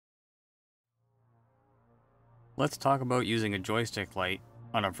Let's talk about using a joystick light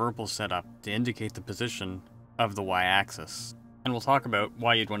on a Virpil setup to indicate the position of the y-axis. And we'll talk about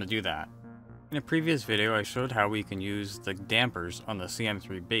why you'd want to do that. In a previous video I showed how we can use the dampers on the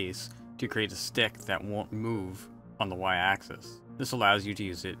CM3 base to create a stick that won't move on the y-axis. This allows you to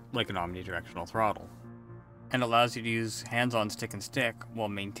use it like an omnidirectional throttle, and allows you to use hands-on stick and stick while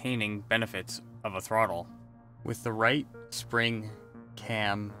maintaining benefits of a throttle. With the right spring,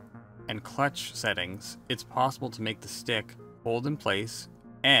 cam, and clutch settings, it's possible to make the stick hold in place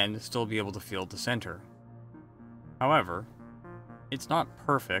and still be able to feel the center. However, it's not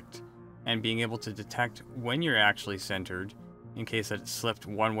perfect, and being able to detect when you're actually centered, in case that it slipped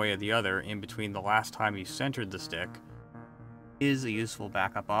one way or the other in between the last time you centered the stick, is a useful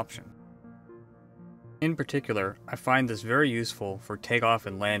backup option. In particular, I find this very useful for takeoff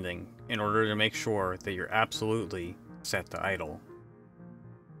and landing in order to make sure that you're absolutely set to idle.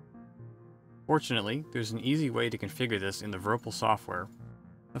 Fortunately, there's an easy way to configure this in the Virpil software.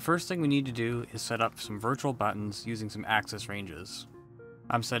 The first thing we need to do is set up some virtual buttons using some axis ranges.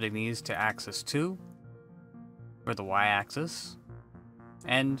 I'm setting these to axis 2 for the y-axis,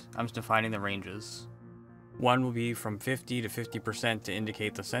 and I'm defining the ranges. One will be from 50 to 50% to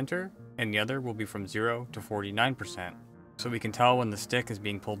indicate the center, and the other will be from 0 to 49%, so we can tell when the stick is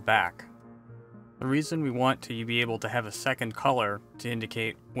being pulled back. The reason we want to be able to have a second color to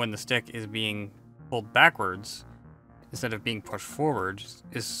indicate when the stick is being pulled backwards instead of being pushed forward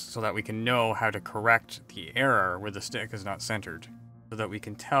is so that we can know how to correct the error where the stick is not centered, so that we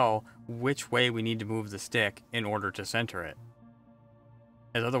can tell which way we need to move the stick in order to center it.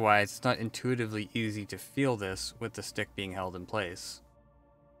 As otherwise, it's not intuitively easy to feel this with the stick being held in place.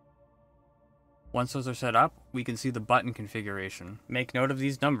 Once those are set up, we can see the button configuration. Make note of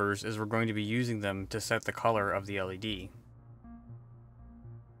these numbers as we're going to be using them to set the color of the LED.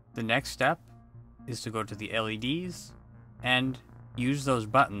 The next step is to go to the LEDs and use those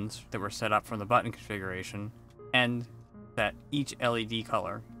buttons that were set up from the button configuration and set each LED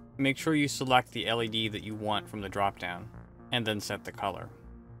color. Make sure you select the LED that you want from the drop-down and then set the color.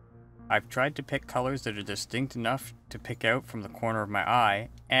 I've tried to pick colors that are distinct enough to pick out from the corner of my eye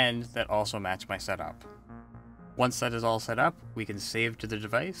and that also match my setup. Once that is all set up, we can save to the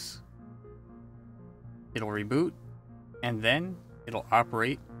device, it'll reboot, and then it'll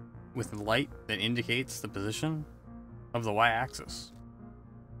operate with the light that indicates the position of the y-axis.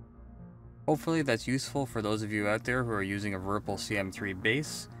 Hopefully that's useful for those of you out there who are using a Virpil CM3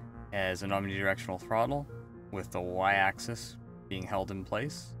 base as an omnidirectional throttle with the y-axis being held in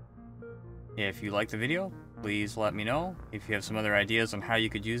place. If you liked the video, please let me know. If you have some other ideas on how you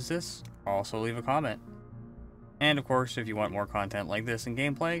could use this, also leave a comment. And of course, if you want more content like this in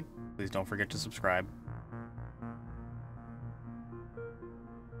gameplay, please don't forget to subscribe.